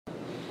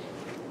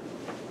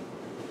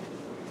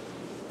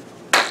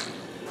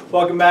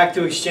Welcome back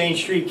to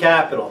Exchange Street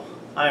Capital.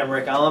 I am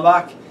Rick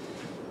Allenbach,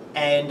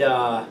 and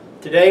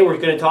today we're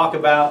going to talk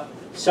about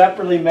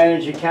separately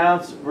managed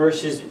accounts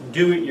versus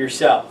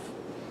do-it-yourself.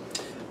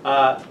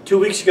 2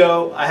 weeks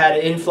ago, I had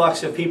an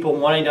influx of people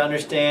wanting to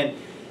understand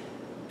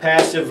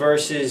passive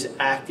versus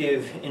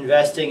active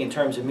investing in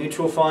terms of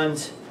mutual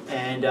funds,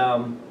 and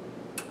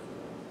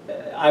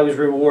I was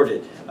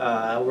rewarded.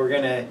 We're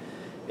going to,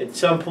 at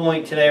some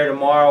point today or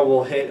tomorrow,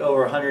 we'll hit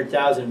over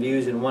 100,000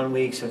 views in 1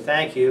 week, so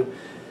thank you.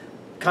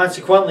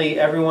 Consequently,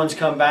 everyone's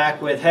come back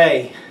with,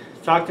 hey,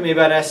 talk to me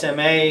about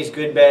SMAs,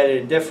 good, bad, and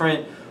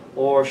indifferent,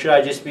 or should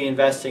I just be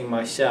investing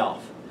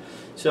myself?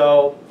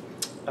 So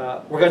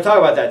we're going to talk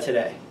about that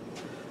today.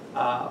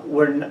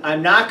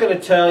 I'm not going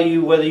to tell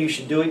you whether you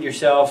should do it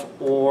yourself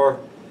or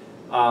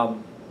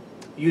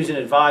use an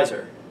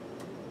advisor.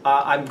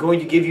 I'm going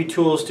to give you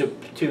tools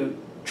to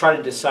try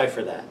to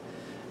decipher that,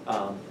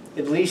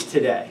 at least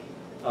today.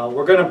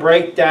 We're going to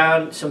break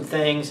down some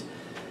things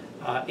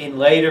in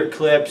later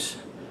clips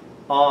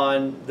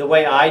on the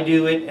way I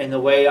do it and the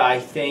way I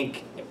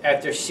think,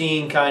 after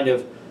seeing kind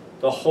of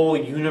the whole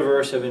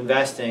universe of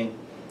investing,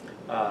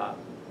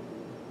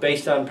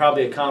 based on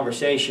probably a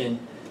conversation,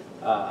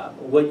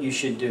 what you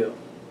should do.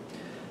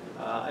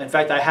 In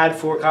fact, I had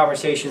 4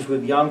 conversations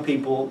with young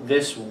people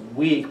this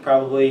week,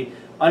 probably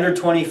under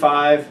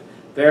 25,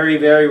 very,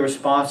 very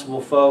responsible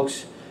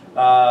folks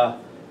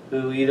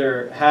who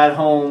either had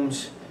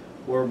homes,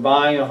 were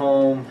buying a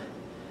home,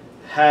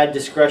 had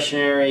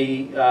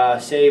discretionary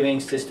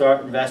savings to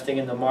start investing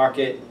in the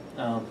market.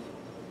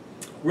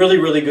 Really,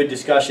 really good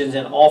discussions,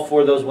 and all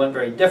 4 of those went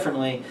very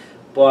differently,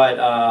 but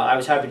I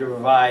was happy to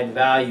provide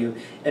value,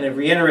 and it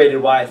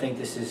reiterated why I think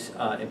this is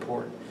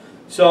important.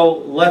 So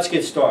let's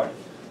get started.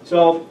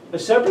 So a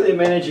separately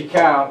managed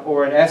account,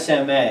 or an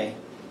SMA,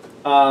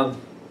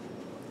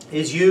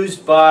 is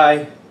used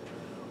by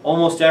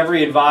almost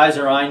every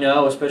advisor I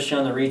know, especially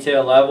on the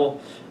retail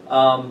level,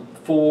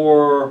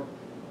 for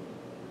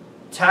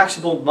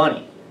taxable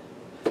money,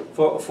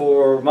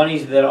 for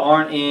monies that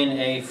aren't in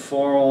a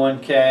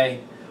 401k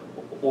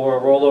or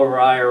a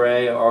rollover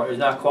IRA, or is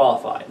not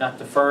qualified, not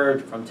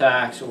deferred from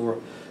tax, or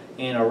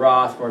in a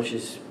Roth, which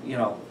is,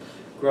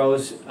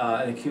 grows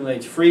and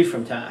accumulates free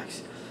from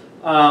tax.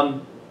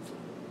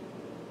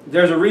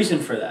 There's a reason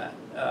for that.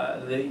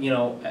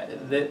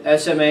 The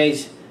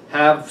SMAs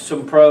have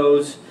some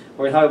pros.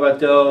 We're going to talk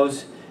about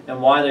those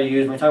and why they're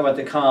used. We're going to talk about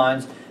the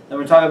cons. Then we're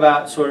going to talk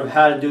about sort of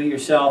how to do it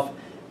yourself.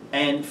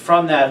 And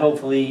from that,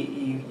 hopefully,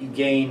 you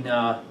gain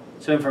some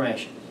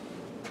information.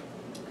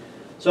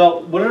 So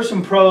what are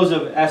some pros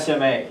of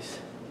SMAs?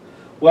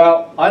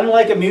 Well,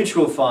 unlike a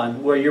mutual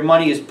fund where your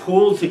money is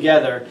pooled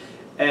together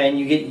and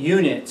you get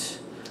units,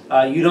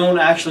 you don't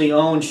actually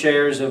own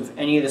shares of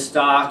any of the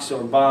stocks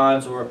or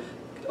bonds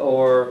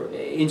or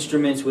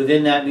instruments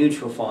within that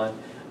mutual fund.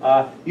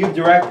 You have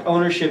direct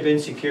ownership in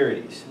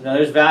securities. Now,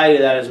 there's value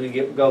to that as we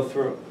go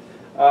through.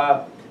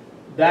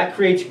 That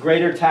creates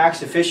greater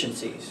tax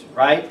efficiencies,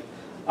 right?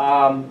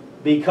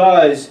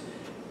 Because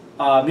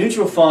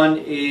mutual fund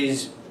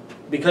is,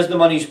 because the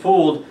money's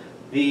pooled,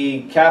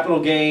 the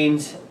capital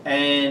gains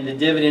and the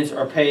dividends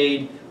are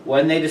paid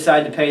when they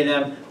decide to pay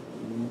them.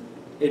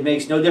 It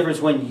makes no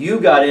difference when you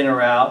got in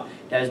or out.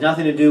 It has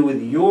nothing to do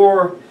with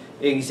your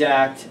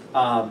exact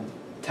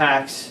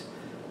tax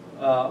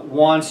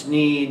wants,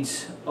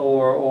 needs,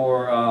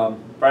 or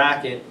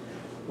bracket,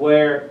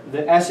 where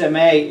the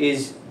SMA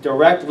is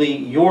directly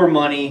your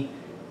money,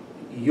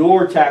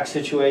 your tax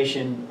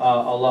situation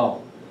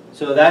alone.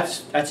 So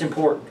that's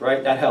important,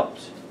 right? That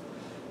helps.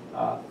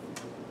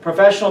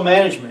 Professional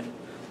management.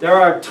 There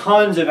are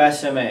tons of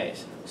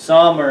SMAs.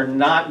 Some are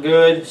not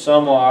good,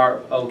 some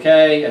are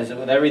okay, as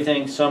with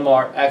everything, some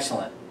are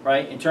excellent,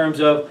 right? In terms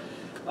of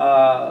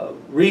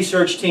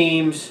research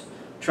teams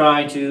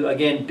trying to,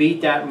 again,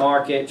 beat that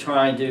market,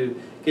 trying to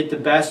get the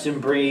best in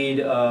breed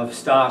of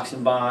stocks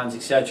and bonds,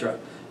 etc.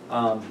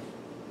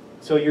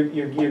 So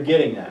you're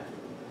getting that.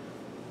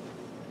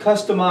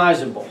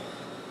 Customizable.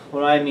 What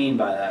do I mean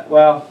by that?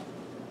 Well,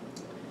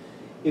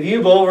 if you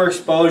have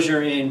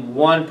overexposure in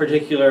one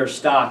particular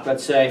stock,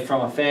 let's say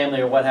from a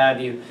family or what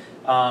have you,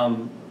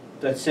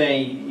 let's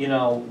say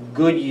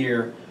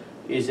Goodyear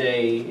is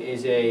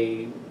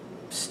a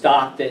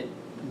stock that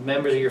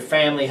members of your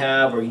family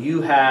have or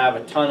you have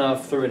a ton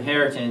of through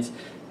inheritance,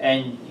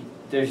 and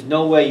there's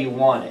no way you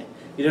want it.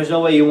 There's no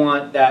way you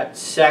want that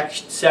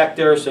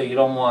sector, so you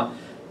don't want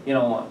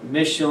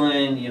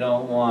Michelin, you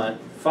don't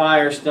want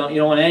Firestone, you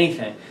don't want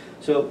anything.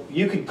 So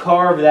you could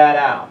carve that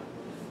out.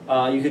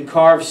 You could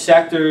carve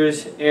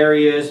sectors,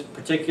 areas,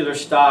 particular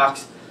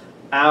stocks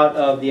out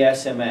of the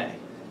SMA.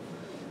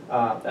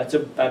 That's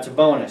a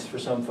bonus for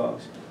some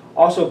folks.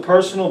 Also,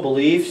 personal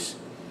beliefs.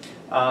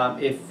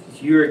 If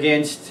you're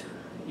against,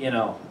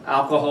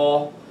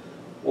 alcohol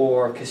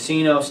or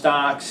casino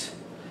stocks,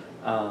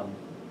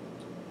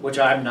 which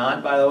I'm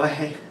not, by the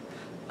way.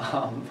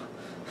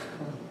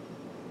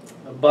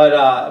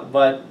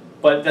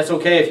 But that's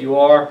okay if you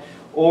are,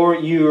 or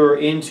you're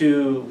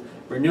into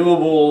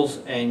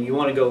renewables and you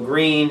want to go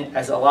green,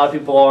 as a lot of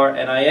people are,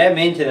 and I am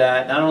into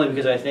that, not only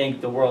because I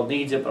think the world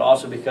needs it, but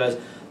also because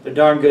they're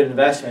darn good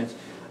investments.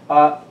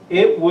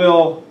 It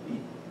will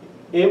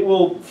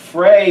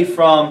fray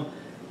from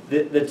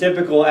the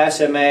typical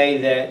SMA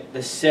that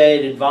the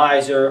said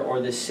advisor or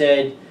the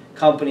said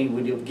company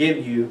would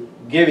giving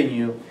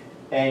you,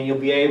 and you'll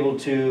be able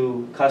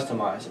to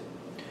customize it.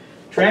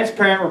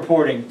 Transparent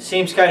reporting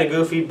seems kind of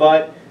goofy,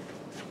 but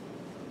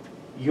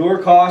your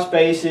cost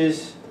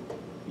basis,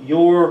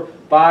 your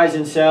buys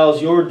and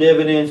sells, your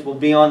dividends will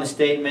be on the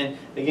statement.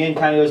 Again,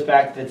 kind of goes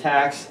back to the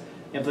tax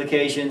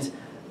implications.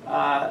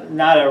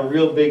 Not a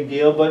real big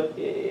deal, but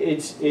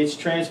it's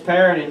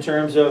transparent in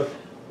terms of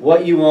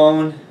what you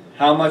own,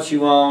 how much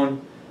you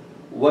own,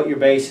 what your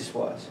basis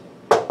was.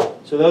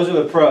 So those are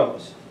the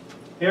pros.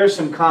 Here are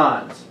some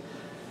cons.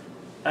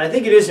 And I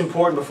think it is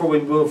important before we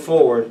move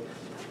forward.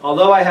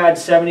 Although I had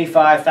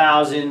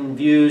 75,000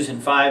 views in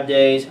 5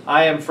 days,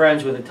 I am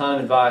friends with a ton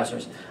of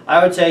advisors.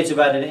 I would say it's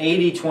about an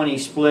 80-20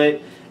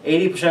 split.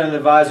 80% of the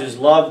advisors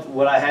loved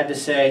what I had to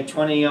say.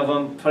 20%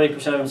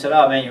 of them said,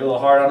 "Oh man, you're a little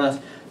hard on us."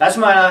 That's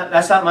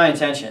not my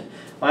intention.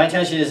 My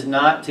intention is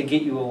not to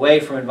get you away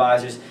from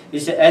advisors,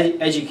 is to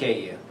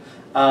educate you.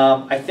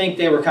 I think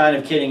they were kind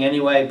of kidding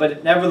anyway,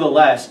 but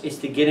nevertheless, it's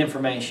to get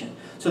information.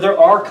 So there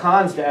are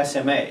cons to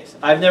SMAs.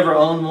 I've never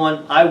owned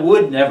one. I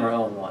would never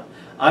own one.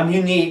 I'm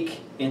unique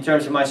in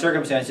terms of my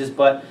circumstances,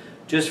 but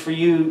just for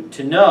you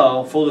to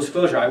know, full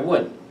disclosure, I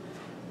wouldn't.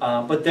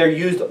 But they're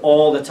used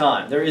all the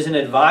time. There is an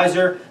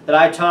advisor that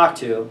I talk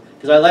to,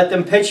 because I let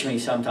them pitch me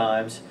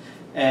sometimes,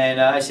 and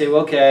I say,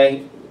 well,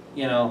 okay,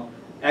 you know,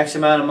 X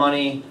amount of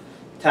money,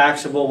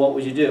 taxable, what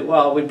would you do?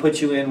 Well, we'd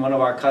put you in one of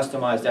our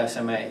customized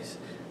SMAs.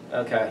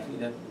 Okay,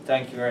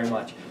 thank you very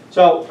much.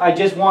 So I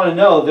just want to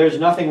know there's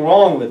nothing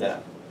wrong with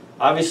them.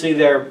 Obviously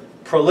they're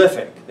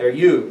prolific, they're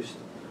used.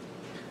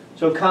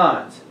 So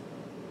cons,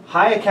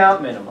 high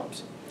account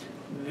minimums.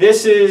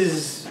 This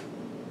is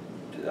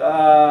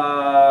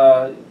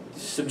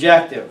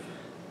subjective.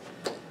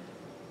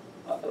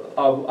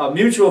 A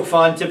mutual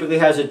fund typically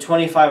has a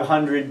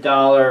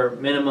 $2,500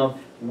 minimum,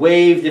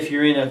 waived if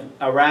you're in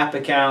a wrap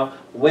account,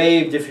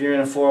 waived if you're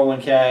in a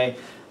 401k.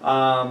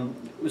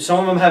 Some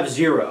of them have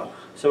zero,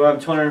 so I'm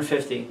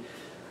 250.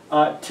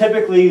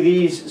 Typically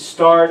these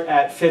start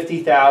at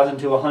 $50,000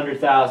 to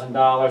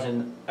 $100,000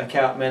 in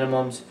account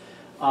minimums.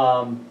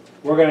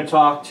 We're going to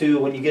talk to,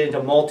 when you get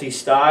into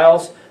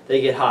multi-styles,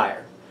 they get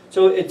higher.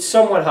 So it's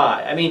somewhat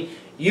high. I mean,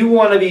 you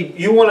want to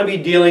be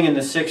dealing in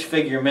the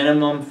six-figure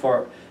minimum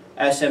for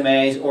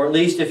SMAs, or at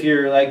least if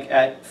you're like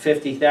at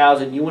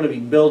 50,000, you want to be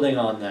building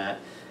on that.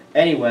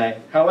 Anyway,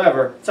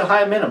 however, it's a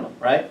high minimum,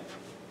 right?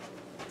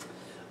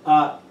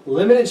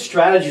 Limited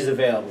strategies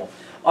available.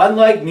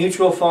 Unlike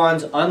mutual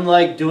funds,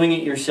 unlike doing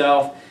it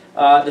yourself,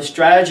 the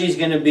strategy is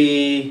going to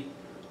be,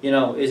 you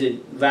know, is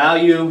it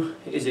value?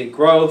 Is it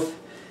growth?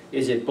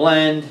 Is it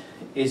blend?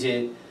 Is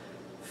it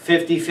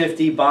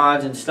 50-50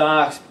 bonds and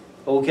stocks?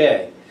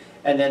 Okay.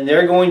 And then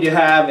they're going to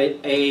have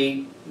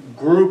a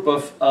group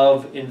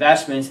of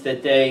investments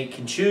that they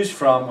can choose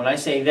from. When I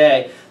say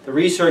they, the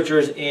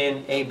researchers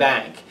in a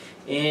bank,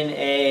 in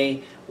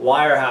a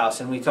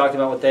wirehouse, and we talked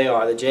about what they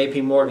are, the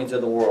JP Morgans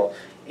of the world,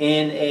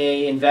 in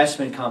a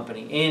investment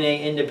company, in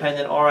a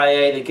independent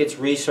RIA that gets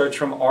research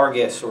from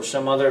Argus or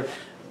some other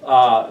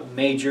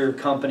major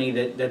company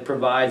that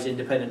provides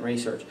independent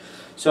research.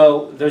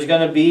 So there's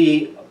going to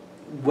be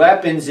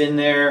weapons in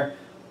their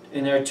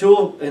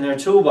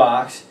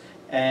toolbox,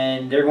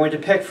 and they're going to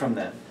pick from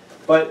them.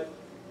 But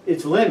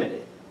it's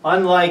limited.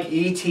 Unlike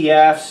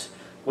ETFs,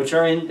 which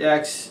are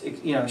index,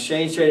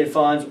 exchange traded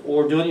funds,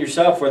 or doing it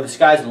yourself, where the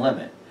sky's the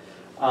limit.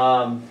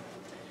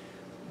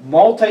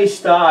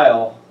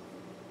 Multi-style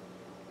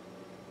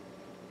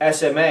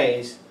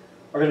SMAs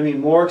are going to be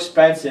more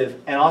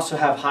expensive and also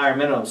have higher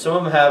minimums. Some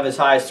of them have as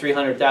high as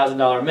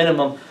 $300,000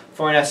 minimum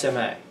for an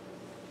SMA.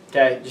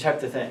 Okay, just have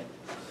to think.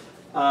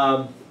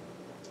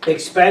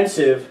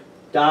 Expensive, ...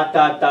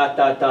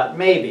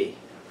 maybe.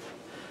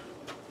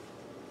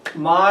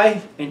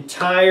 My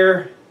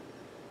entire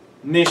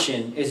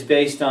mission is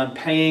based on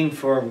paying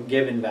for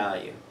given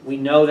value. We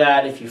know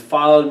that. If you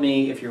followed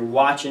me, if you're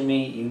watching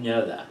me, you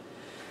know that.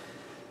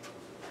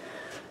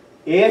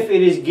 If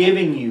it is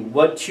giving you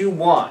what you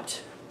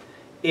want,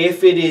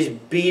 if it is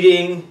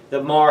beating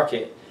the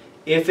market,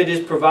 if it is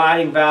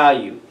providing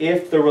value,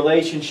 if the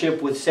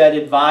relationship with said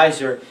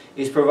advisor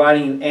is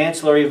providing you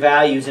ancillary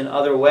values in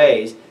other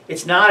ways,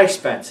 it's not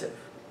expensive.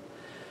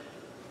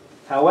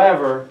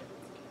 However,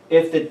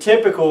 if the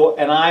typical,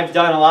 and I've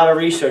done a lot of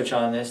research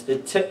on this,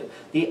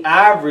 the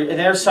average, and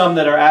there are some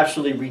that are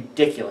absolutely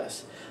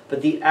ridiculous,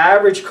 but the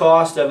average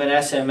cost of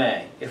an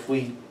SMA, if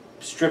we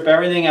strip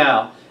everything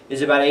out,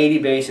 is about 80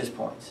 basis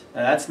points.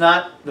 Now that's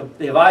not,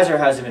 the advisor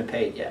hasn't been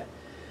paid yet.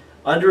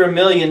 Under $1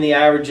 million, the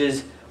average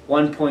is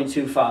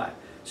 1.25.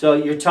 So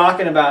you're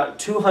talking about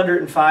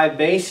 205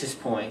 basis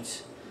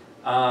points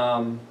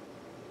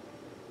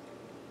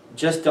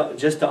just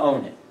to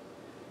own it.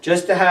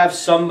 Just to have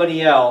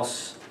somebody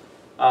else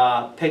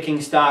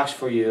picking stocks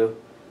for you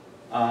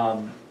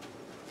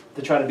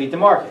to try to beat the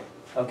market.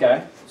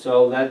 Okay,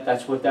 so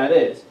that's what that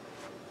is.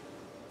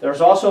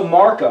 There's also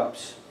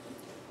markups.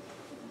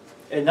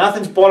 And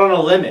nothing's bought on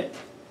a limit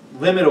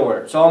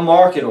order. It's all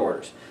market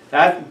orders.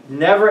 That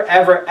never,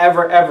 ever,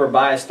 ever, ever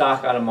buy a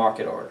stock on a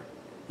market order.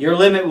 Your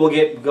limit will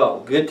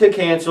go. Good to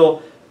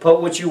cancel.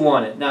 Put what you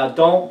want it. Now,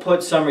 don't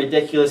put some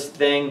ridiculous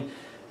thing.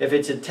 If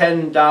it's a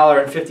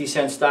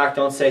 $10.50 stock,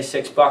 don't say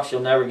 $6.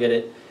 You'll never get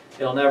it.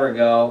 It'll never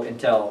go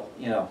until,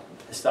 you know,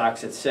 the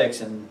stock's at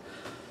 6, and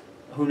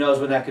who knows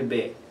when that could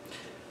be.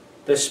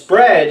 The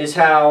spread is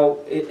how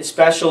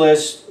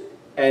specialists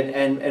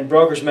and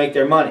brokers make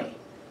their money.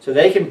 So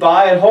they can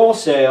buy at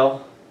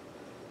wholesale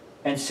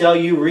and sell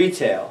you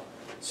retail.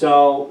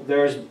 So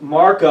there's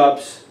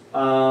markups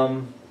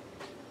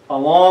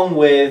along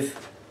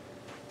with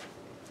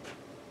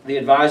the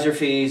advisor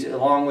fees,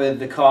 along with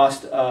the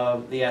cost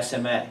of the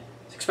SMA.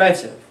 It's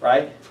expensive,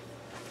 right?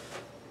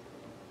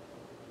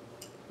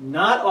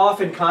 Not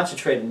often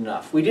concentrated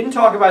enough. We didn't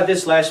talk about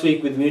this last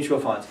week with mutual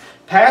funds.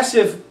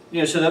 Passive, you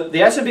know, so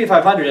the S&P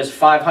 500 has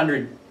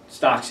 500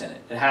 stocks in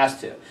it. It has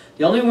to.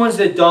 The only ones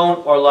that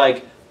don't are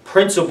like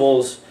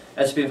Principal's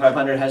S&P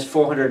 500 has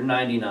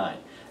 499.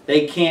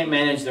 They can't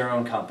manage their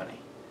own company.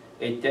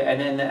 And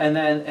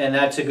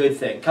that's a good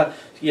thing.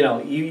 You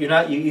know,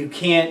 you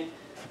can't.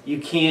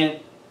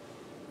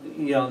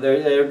 You know,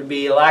 there would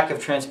be a lack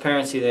of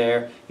transparency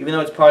there, even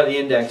though it's part of the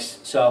index.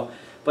 So,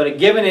 but a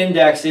given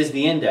index is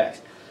the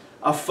index.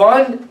 A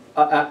fund,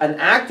 an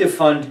active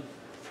fund,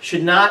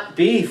 should not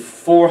be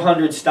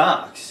 400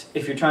 stocks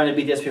if you're trying to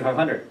beat the S&P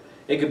 500.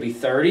 It could be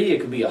 30, it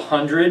could be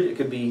 100, it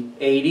could be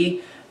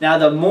 80. Now,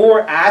 the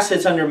more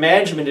assets under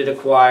management it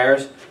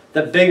acquires,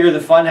 the bigger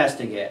the fund has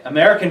to get.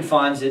 American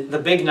funds,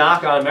 the big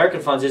knock on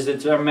American funds is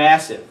that they're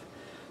massive.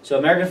 So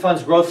American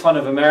Funds Growth Fund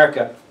of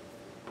America,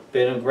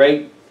 been a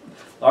great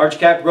large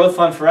cap growth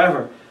fund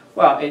forever.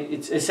 Well,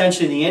 it's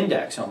essentially the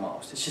index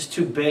almost. It's just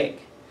too big.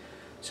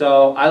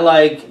 So I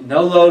like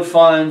no load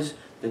funds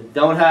that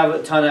don't have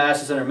a ton of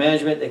assets under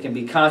management. They can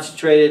be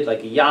concentrated, like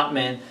a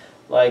Yachtman,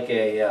 like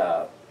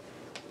a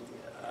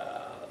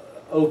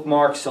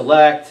Oakmark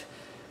Select.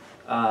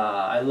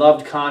 I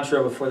loved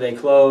Contra before they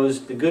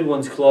closed. The good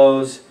ones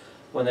close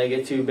when they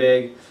get too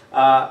big.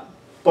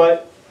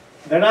 But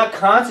they're not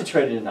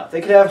concentrated enough.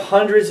 They could have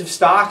hundreds of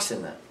stocks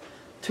in them.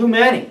 Too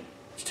many.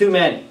 It's too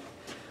many.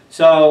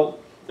 So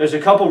there's a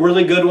couple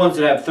really good ones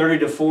that have 30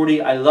 to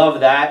 40. I love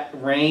that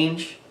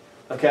range.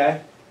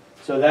 Okay?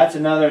 So that's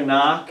another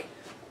knock.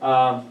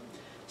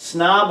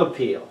 Snob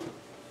appeal.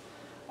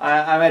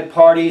 I'm at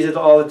parties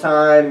all the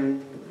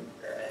time,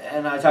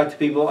 and I talk to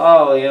people,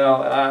 oh, you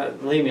know,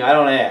 believe me, I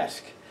don't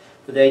ask.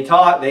 But they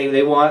talk,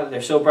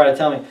 they're so proud to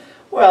tell me,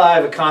 well, I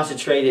have a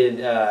concentrated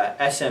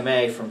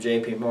SMA from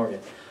JP Morgan.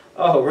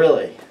 Oh,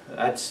 really?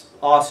 That's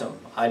awesome.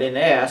 I didn't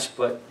ask,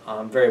 but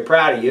I'm very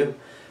proud of you.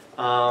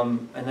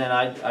 And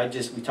then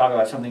we talk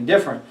about something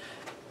different.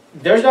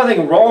 There's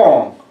nothing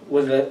wrong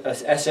with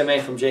a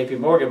SMA from JP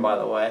Morgan, by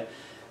the way.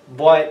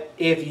 But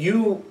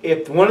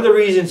if one of the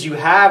reasons you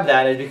have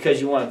that is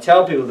because you want to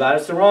tell people about it,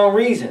 it's the wrong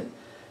reason.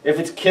 If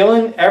it's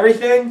killing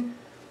everything,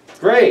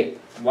 great.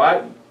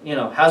 Why, you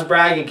know, how's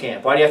bragging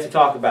camp? Why do you have to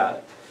talk about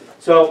it?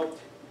 So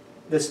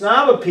the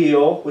snob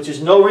appeal, which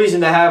is no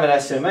reason to have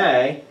an SMA,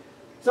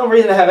 there's no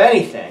reason to have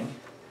anything.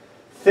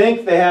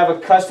 Think they have a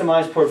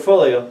customized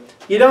portfolio.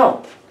 You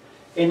don't.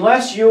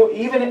 Unless you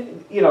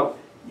even, you know,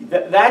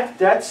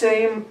 that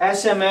same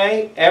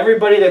SMA,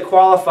 everybody that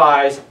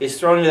qualifies is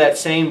thrown into that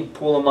same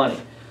pool of money.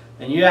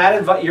 And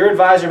your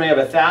advisor may have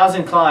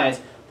 1,000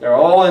 clients. They're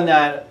all in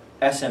that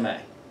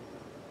SMA.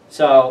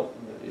 So,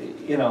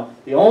 you know,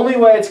 the only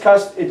way it's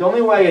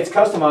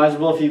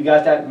customizable if you've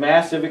got that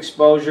massive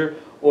exposure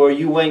or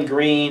you went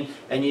green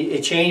and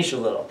it changed a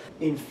little.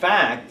 In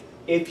fact,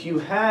 if you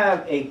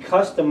have a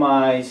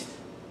customized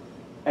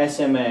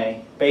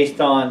SMA based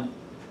on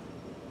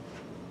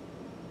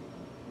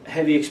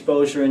heavy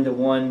exposure into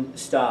one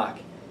stock,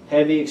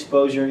 heavy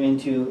exposure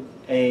into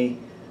a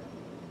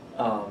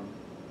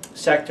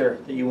sector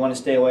that you want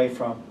to stay away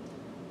from,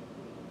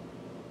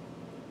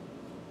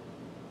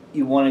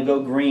 you want to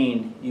go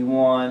green,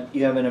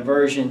 you have an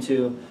aversion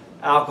to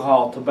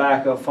alcohol,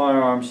 tobacco,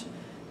 firearms,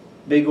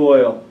 big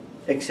oil,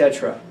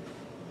 etc.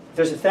 If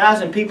there's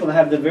 1,000 people that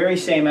have the very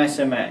same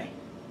SMA,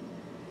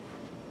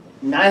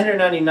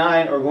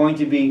 999 are going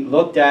to be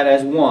looked at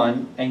as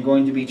one and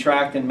going to be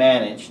tracked and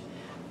managed.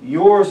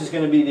 Yours is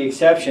going to be the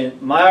exception.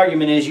 My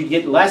argument is you'd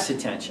get less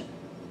attention.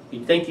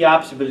 You'd think the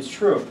opposite, but it's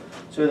true.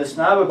 So the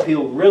snob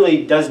appeal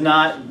really does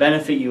not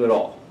benefit you at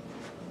all,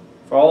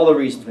 for all the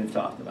reasons we've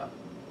talked about.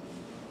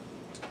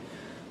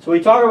 So we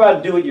talk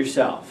about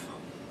do-it-yourself.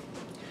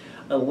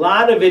 A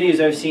lot of videos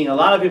I've seen, a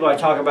lot of people I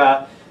talk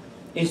about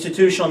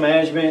institutional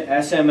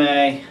management,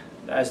 SMA,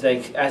 as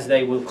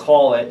they will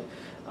call it,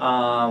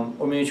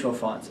 or mutual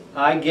funds.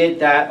 I get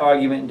that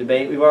argument and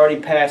debate. We've already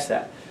passed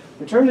that.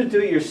 In terms of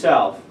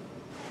do-it-yourself,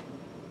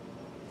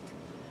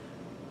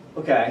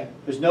 okay,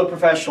 there's no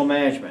professional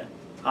management,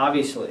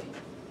 obviously.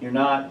 You're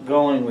not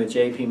going with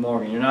JP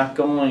Morgan. You're not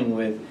going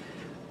with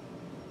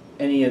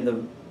any of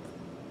the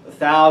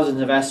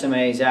thousands of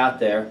SMAs out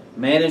there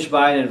managed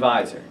by an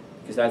advisor,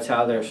 because that's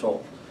how they're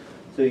sold.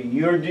 So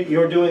you're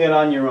doing it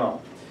on your own.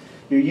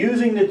 You're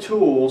using the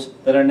tools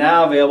that are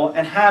now available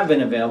and have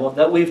been available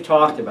that we've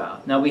talked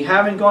about. Now, we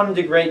haven't gone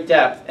into great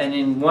depth, and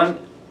in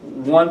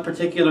one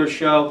particular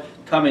show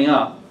coming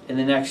up in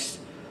the next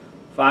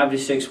 5 to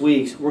 6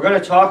 weeks, we're going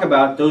to talk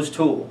about those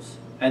tools,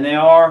 and they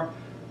are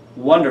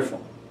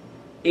wonderful.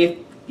 If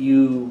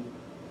you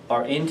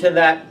are into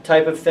that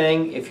type of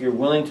thing, if you're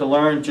willing to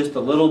learn just a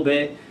little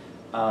bit,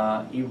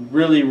 you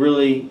really,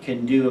 really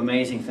can do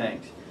amazing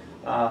things.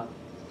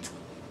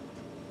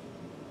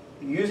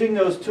 Using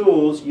those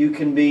tools, you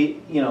can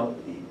be, you know,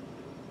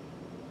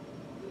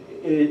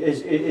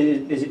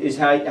 is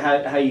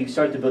how you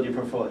start to build your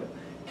portfolio.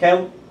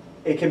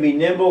 It can be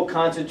nimble,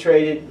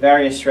 concentrated,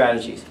 various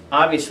strategies.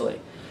 Obviously,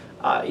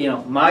 you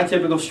know, my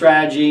typical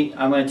strategy,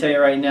 I'm going to tell you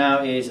right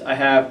now, is I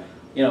have,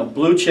 you know,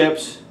 blue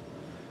chips,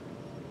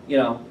 you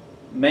know,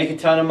 make a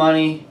ton of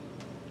money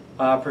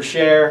per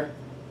share,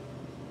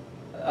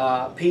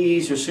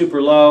 PEs are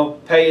super low,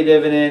 pay a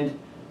dividend,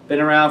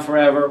 been around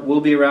forever,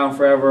 will be around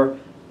forever,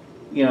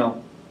 you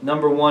know,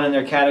 #1 in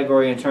their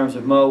category in terms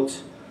of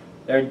moats.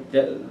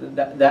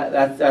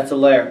 That's a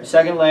layer.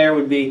 Second layer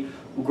would be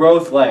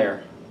growth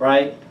layer,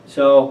 right?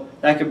 So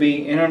that could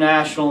be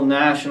international,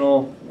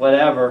 national,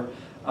 whatever,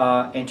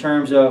 in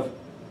terms of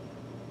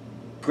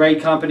great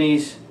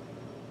companies,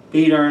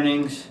 beat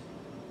earnings,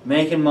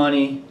 making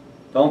money,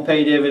 don't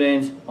pay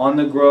dividends, on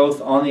the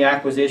growth, on the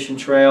acquisition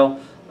trail.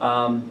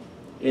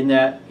 In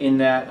that,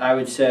 I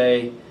would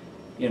say,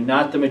 you know,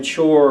 not the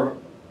mature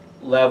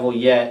level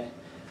yet,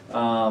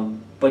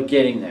 but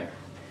getting there.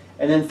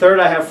 And then third,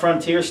 I have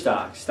frontier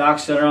stocks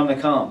that are on the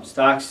come.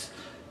 Stocks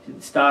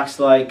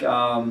like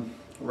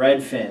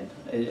Redfin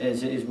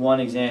is one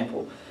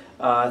example.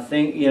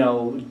 You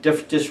know,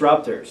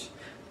 disruptors.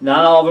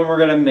 Not all of them are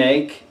going to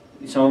make.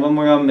 Some of them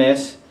are going to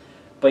miss.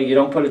 But you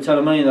don't put a ton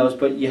of money in those.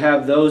 But you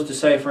have those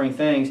deciphering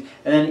things,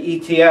 and then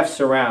ETFs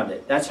surround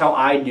it. That's how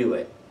I do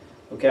it.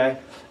 Okay.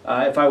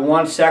 If I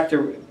want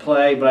sector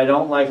play, but I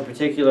don't like a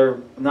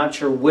particular, I'm not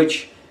sure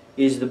which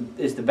is the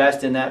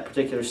best in that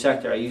particular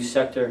sector. I use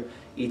sector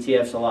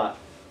ETFs a lot.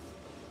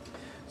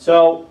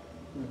 So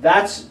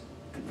that's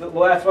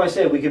why I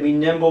say we can be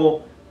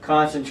nimble,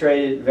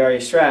 concentrated,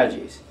 various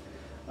strategies.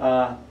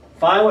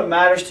 Find what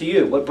matters to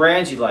you. What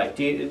brands you like.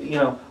 Do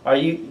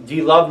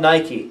you love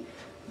Nike?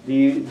 Do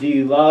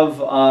you love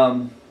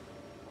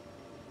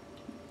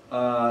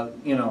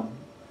you know,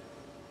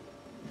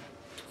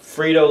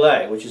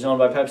 Frito-Lay, which is owned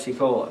by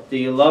Pepsi-Cola? Do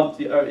you love?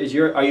 Are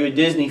you a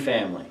Disney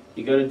family?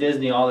 You go to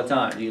Disney all the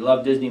time. Do you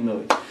love Disney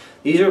movies?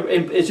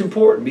 It's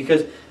important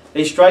because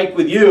they strike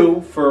with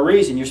you for a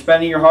reason. You're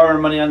spending your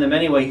hard-earned money on them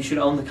anyway. You should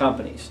own the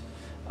companies.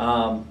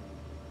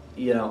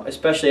 You know,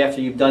 especially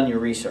after you've done your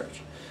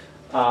research.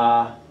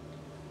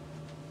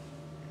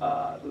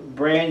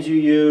 Brands you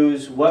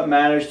use, what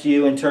matters to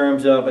you in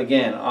terms of,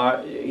 again,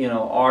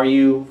 are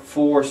you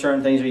for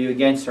certain things, or are you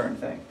against certain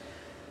things?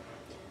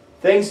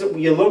 Things that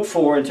you look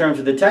for in terms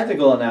of the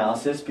technical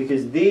analysis,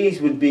 because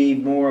these would be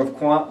more of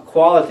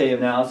qualitative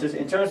analysis.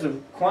 In terms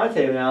of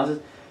quantitative analysis,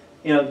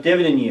 you know,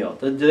 dividend yield.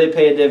 Do they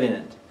pay a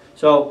dividend?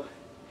 So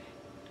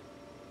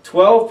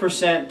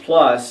 12%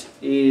 plus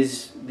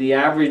is the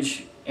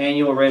average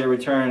annual rate of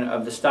return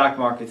of the stock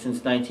market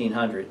since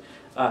 1900.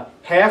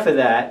 Half of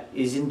that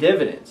is in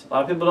dividends. A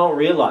lot of people don't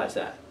realize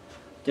that.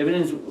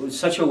 Dividends is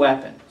such a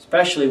weapon,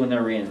 especially when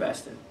they're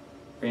reinvested.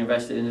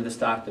 Reinvested into the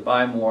stock to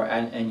buy more,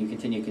 and you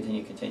continue.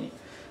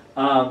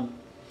 So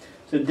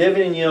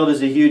dividend yield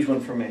is a huge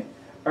one for me.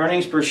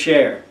 Earnings per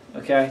share,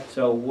 okay?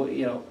 So,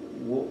 you know,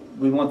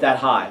 we want that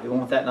high. We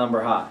want that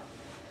number high.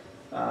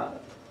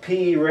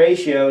 PE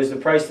ratio is the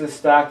price of the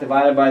stock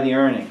divided by the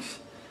earnings.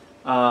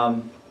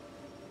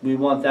 We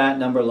want that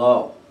number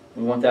low.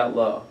 We want that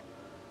low.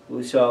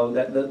 So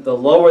that the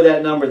lower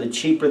that number, the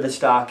cheaper the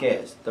stock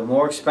is. The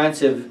more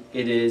expensive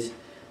it is,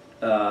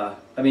 the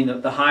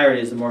higher it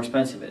is, the more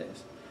expensive it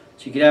is.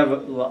 So you could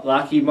have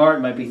Lockheed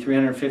Martin might be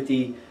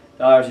 $350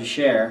 a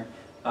share,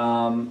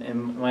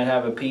 and might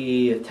have a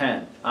PE of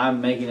 10.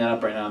 I'm making that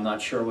up right now. I'm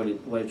not sure what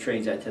it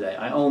trades at today.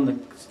 I own the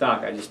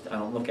stock. I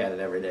don't look at it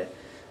every day.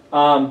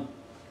 Warren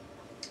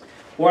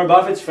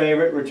Buffett's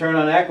favorite, return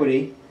on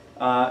equity,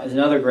 is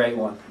another great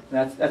one.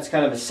 That's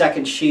kind of a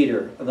second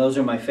sheeter. Those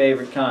are my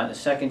favorite kind, the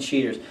second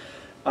sheeters.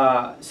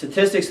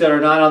 Statistics that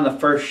are not on the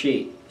first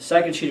sheet.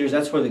 Second sheeters,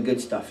 that's where the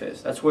good stuff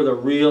is. That's where the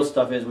real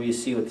stuff is, where you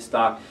see with the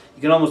stock.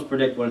 You can almost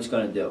predict what it's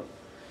going to do.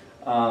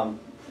 And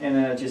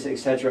then just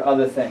etc.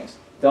 other things.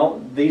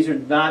 These are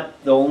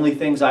not the only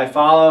things I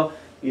follow.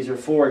 These are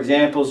 4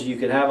 examples. You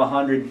could have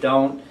 100,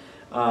 don't.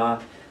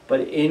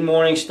 But in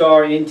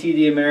Morningstar, in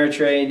TD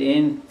Ameritrade,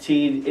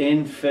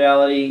 in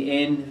Fidelity,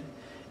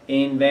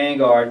 in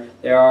Vanguard,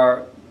 there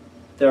are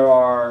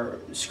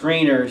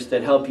screeners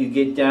that help you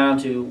get down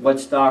to what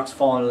stocks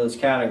fall into those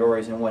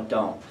categories and what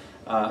don't.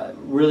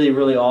 Really,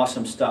 really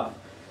awesome stuff.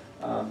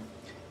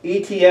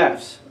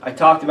 ETFs, I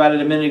talked about it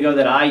a minute ago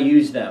that I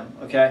use them.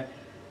 Okay,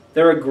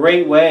 they're a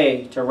great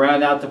way to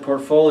round out the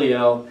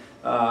portfolio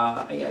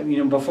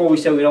Before we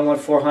said we don't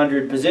want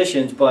 400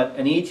 positions, but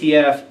an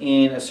ETF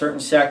in a certain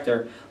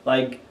sector,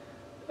 like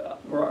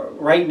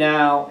right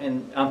now,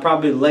 and I'm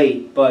probably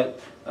late, but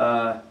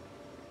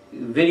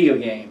video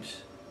games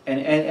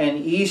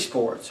and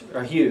esports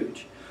are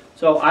huge.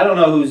 So I don't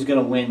know who's going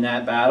to win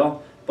that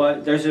battle,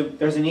 but there's an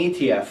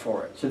ETF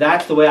for it. So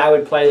that's the way I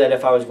would play that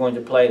if I was going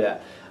to play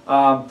that.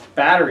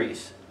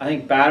 Batteries. I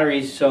think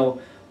batteries,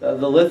 so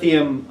the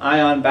lithium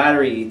ion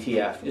battery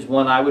ETF is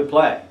one I would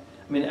play.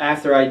 I mean,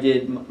 after I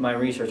did my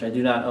research, I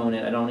do not own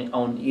it. I don't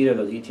own either of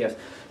those ETFs.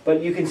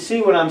 But you can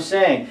see what I'm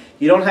saying.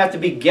 You don't have to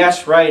be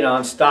guess right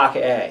on stock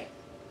A.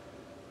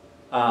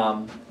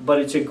 But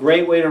it's a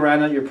great way to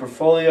round out your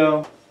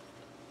portfolio.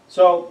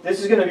 So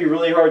this is going to be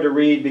really hard to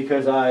read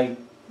because I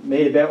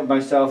made a bet with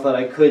myself that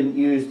I couldn't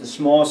use the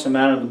smallest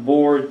amount of the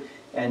board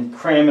and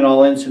cram it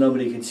all in so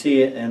nobody could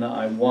see it, and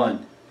I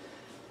won.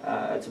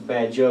 That's a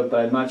bad joke,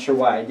 but I'm not sure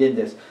why I did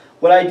this.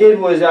 What I did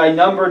was I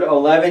numbered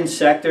 11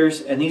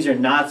 sectors, and these are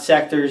not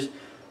sectors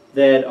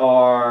that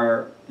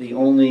are the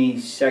only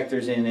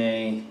sectors in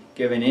a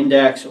given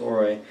index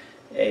or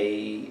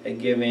a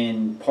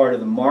given part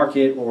of the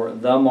market or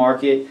the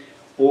market,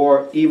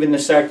 or even the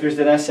sectors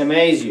that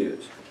SMAs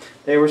use.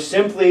 They were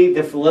simply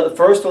the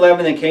first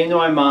 11 that came to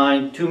my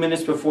mind 2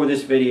 minutes before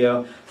this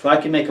video, so I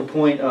can make a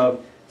point of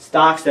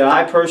stocks that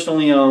I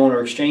personally own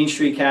or Exchange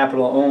Street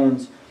Capital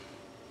owns,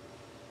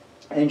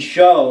 and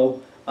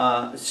show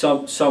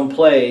some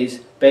plays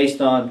based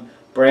on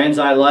brands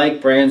I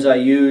like, brands I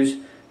use,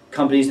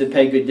 companies that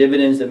pay good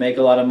dividends, that make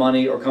a lot of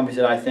money, or companies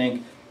that I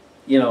think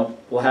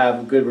will have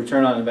a good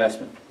return on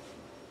investment.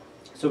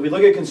 So if we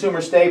look at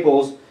consumer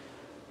staples,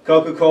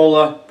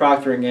 Coca-Cola,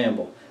 Procter &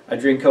 Gamble. I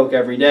drink Coke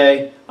every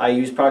day. I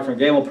use Procter &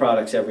 Gamble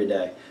products every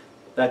day.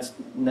 That's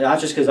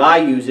not just because I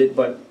use it,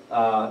 but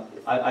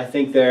I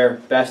think they're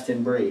best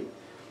in breed.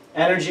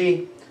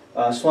 Energy,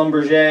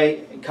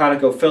 Schlumberger,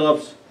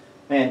 ConocoPhillips.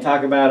 Man,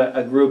 talk about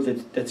a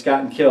group that's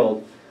gotten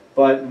killed,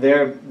 but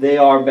they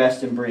are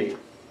best in breed.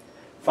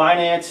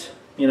 Finance,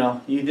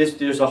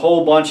 there's a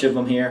whole bunch of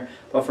them here,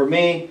 but for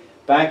me,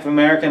 Bank of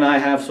America and I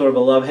have sort of a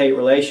love-hate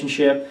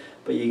relationship,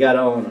 but you got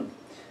to own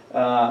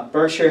them.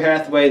 Berkshire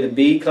Hathaway, the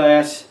B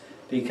class,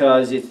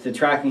 because it's the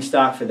tracking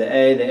stock for the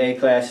A. The A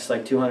class is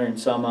like $200 and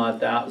some odd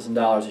thousand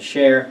a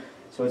share,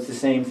 so it's the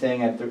same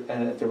thing at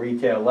the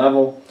retail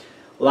level.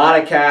 A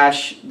lot of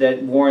cash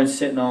that Warren's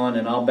sitting on,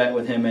 and I'll bet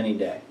with him any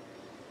day.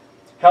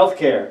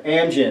 Healthcare,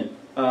 Amgen,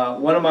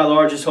 one of my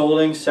largest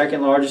holdings,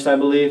 second largest I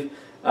believe.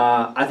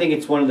 I think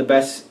it's one of the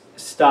best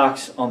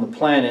stocks on the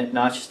planet,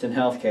 not just in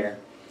healthcare.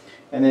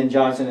 And then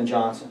Johnson &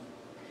 Johnson.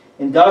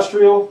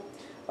 Industrial,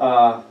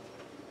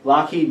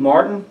 Lockheed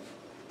Martin,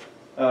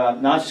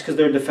 not just because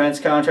they're a defense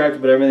contractor,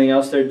 but everything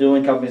else they're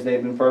doing, companies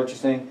they've been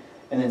purchasing.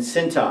 And then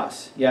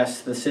Cintas, yes,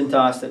 the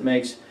Cintas that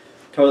makes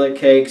toilet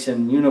cakes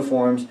and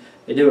uniforms.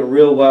 They do it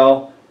real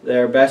well.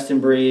 They're best in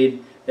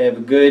breed. They have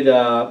a good,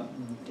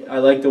 I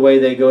like the way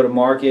they go to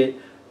market,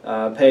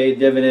 pay a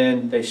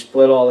dividend, they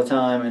split all the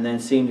time, and then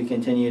seem to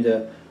continue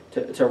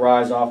to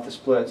rise off the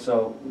split.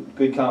 So,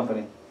 good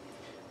company.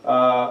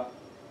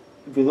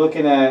 If you're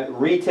looking at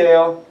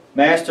retail,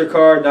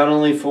 MasterCard, not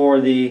only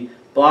for the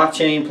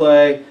blockchain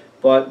play,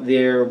 but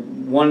they're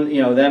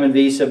them and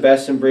Visa,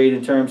 best in breed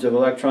in terms of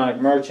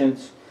electronic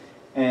merchants,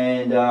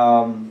 and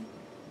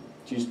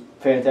just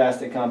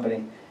fantastic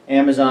company.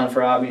 Amazon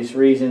for obvious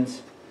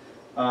reasons.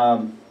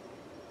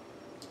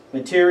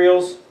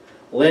 Materials,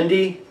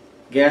 Linde,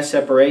 gas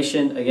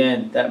separation,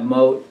 again, that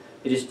moat,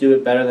 they just do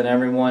it better than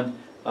everyone.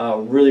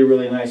 Really,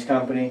 really nice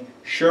company.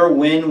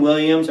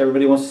 Sherwin-Williams,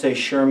 everybody wants to say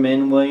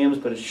Sherman-Williams,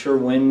 but it's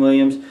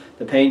Sherwin-Williams,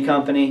 the paint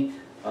company.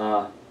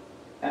 I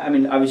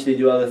mean, obviously they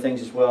do other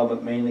things as well,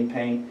 but mainly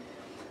paint.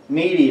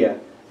 Media,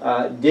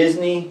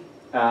 Disney,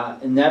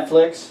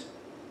 Netflix.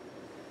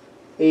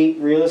 8,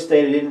 real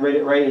estate, I didn't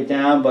write it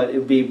down, but it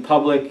would be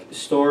Public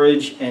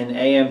Storage and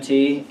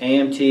AMT.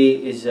 AMT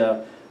is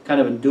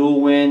kind of a dual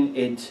win.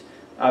 It's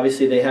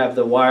obviously they have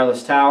the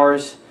wireless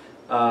towers,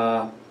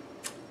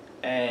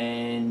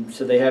 and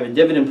so they have a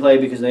dividend play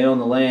because they own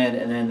the land,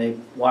 and then they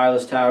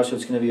wireless towers, so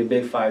it's going to be a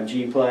big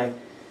 5G play.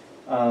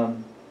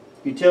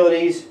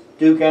 Utilities,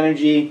 Duke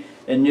Energy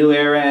and New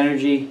Era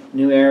Energy.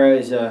 New Era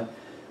is a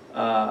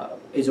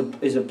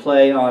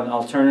play on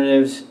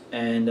alternatives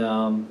and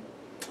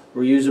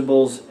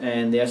reusables,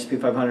 and the S&P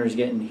 500 is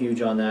getting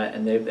huge on that,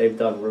 and they've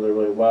done really,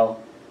 really well.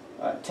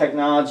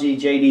 Technology,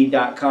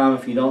 JD.com,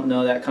 if you don't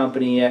know that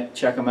company yet,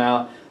 check them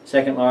out.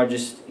 Second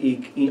largest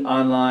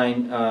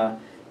online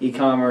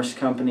e-commerce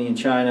company in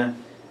China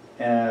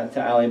to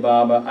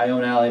Alibaba. I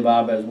own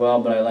Alibaba as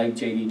well, but I like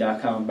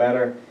JD.com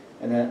better.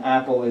 And then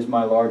Apple is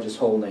my largest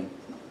holding.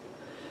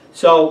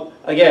 So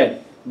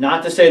again,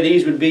 not to say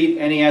these would beat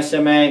any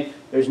SMA.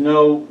 There's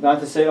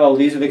not to say, oh,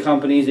 these are the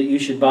companies that you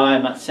should buy.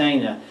 I'm not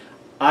saying that.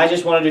 I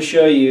just wanted to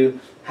show you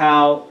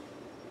how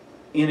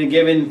in a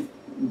given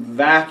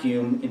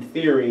vacuum, in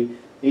theory,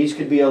 these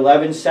could be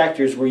 11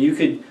 sectors where you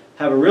could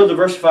have a real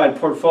diversified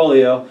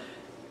portfolio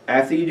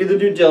after you do the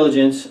due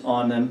diligence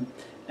on them,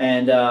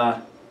 and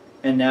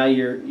now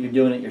you're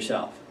doing it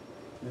yourself.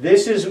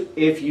 This is,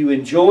 if you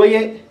enjoy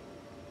it,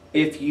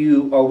 if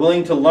you are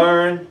willing to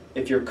learn,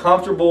 if you're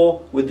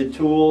comfortable with the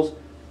tools,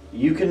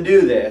 you can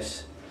do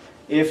this.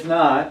 If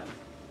not,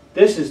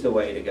 this is the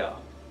way to go.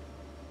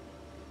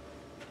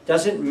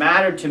 Doesn't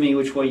matter to me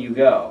which way you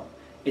go.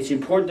 It's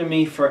important to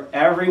me for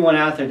everyone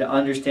out there to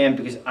understand,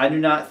 because I do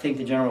not think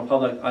the general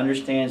public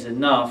understands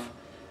enough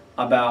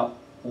about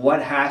what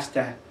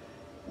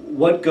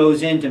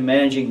goes into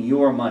managing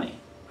your money.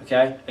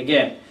 Okay?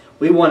 Again,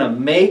 we want to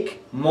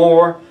make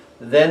more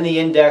than the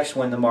index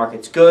when the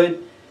market's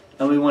good,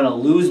 and we want to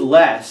lose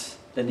less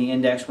than the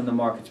index when the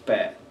market's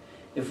bad.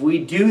 If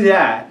we do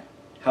that,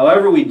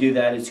 however we do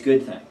that, it's a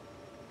good thing.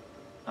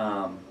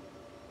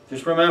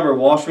 Just remember,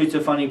 Wall Street's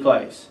a funny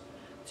place.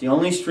 It's the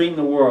only street in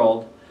the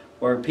world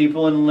where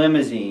people in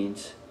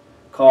limousines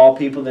call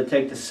people that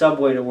take the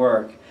subway to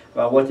work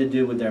about what to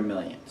do with their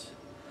millions.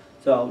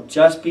 So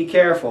just be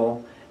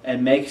careful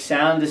and make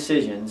sound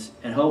decisions,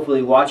 and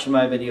hopefully watching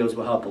my videos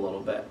will help a little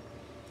bit.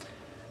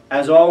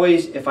 As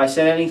always, if I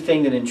said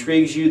anything that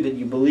intrigues you, that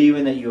you believe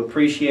in, that you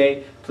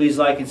appreciate, please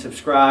like and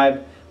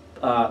subscribe.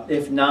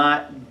 If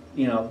not,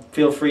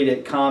 feel free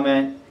to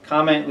comment.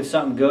 Comment with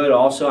something good.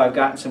 Also, I've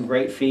gotten some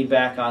great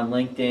feedback on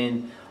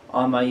LinkedIn,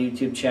 on my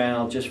YouTube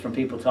channel, just from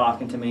people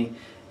talking to me.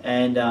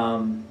 And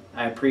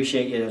I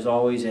appreciate you as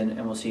always,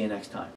 and we'll see you next time.